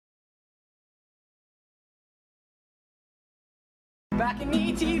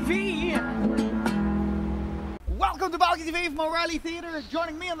BalconyTV. Welcome to BalconyTV from O'Reilly Theatre.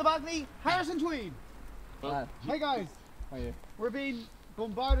 Joining me on the balcony, Harrison Tweed. Hey guys. How are you? We're being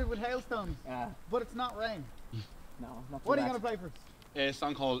bombarded with hailstones, but it's not rain. No, not too What are you bad. going to play for us? A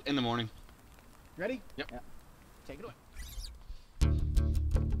song called In the Morning. Ready? Yep. Yeah. Take it away.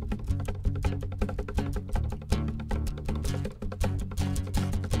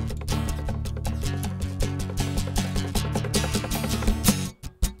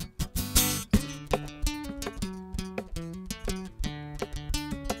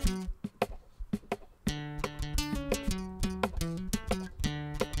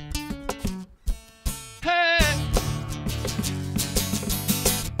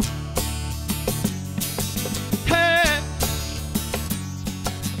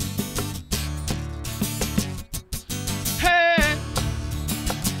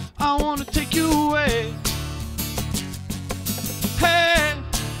 I wanna take you away. Hey,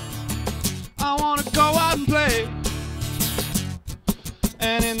 I wanna go out and play.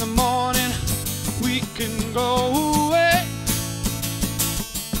 And in the morning we can go away.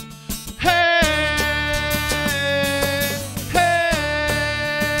 Hey, hey,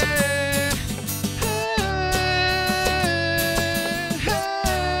 hey,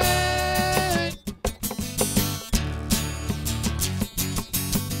 hey.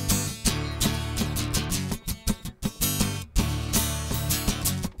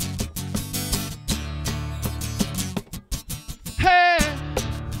 Hey,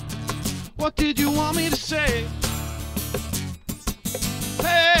 what did you want me to say?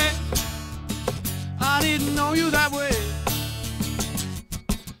 Hey, I didn't know you that way.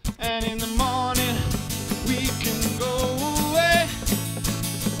 And in the morning we can go away.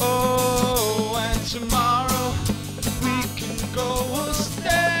 Oh, and tomorrow we can go stay.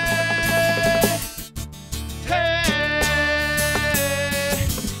 Hey,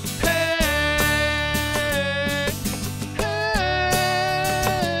 hey, hey,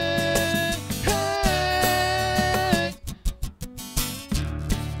 hey.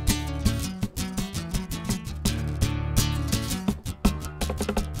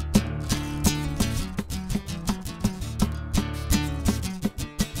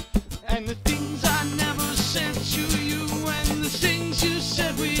 And the things I never said to you, and the things you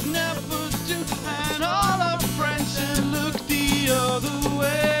said we'd never do, and all our friends that look the other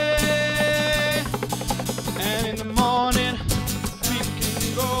way. And in the morning we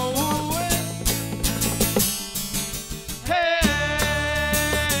can go away. Hey,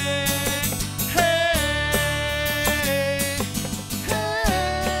 hey,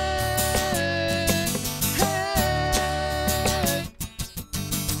 hey, hey.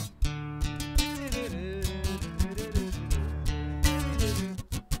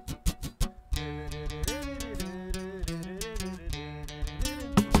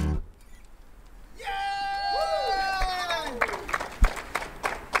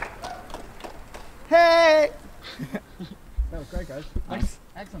 Hey! That was great, guys. Thanks.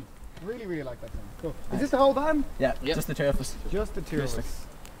 Excellent. Really like that song. Cool. Is this the whole band? Yeah, Yep. just the two of us. Just the two of Acoustic. us.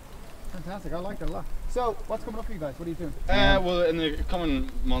 Fantastic. I like that a lot. So, what's coming up for you guys? What are you doing? Well, in the coming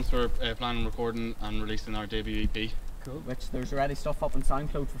months we're planning on recording and releasing our debut EP. Cool. Which there's already stuff up on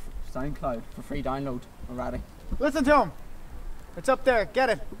SoundCloud for free download already. Listen to him. It's up there. Get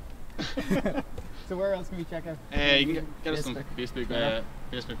it. So where else can we check out? You can get us on Facebook. Facebook,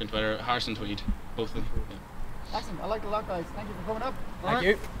 Facebook and Twitter, Harrison Tweed, both of them. Yeah. Excellent. I like it a lot, guys. Thank you for coming up. Thank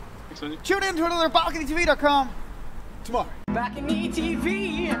you. Thanks, man. Tune in to another BalconyTV.com tomorrow.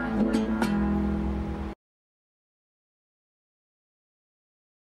 BalconyTV.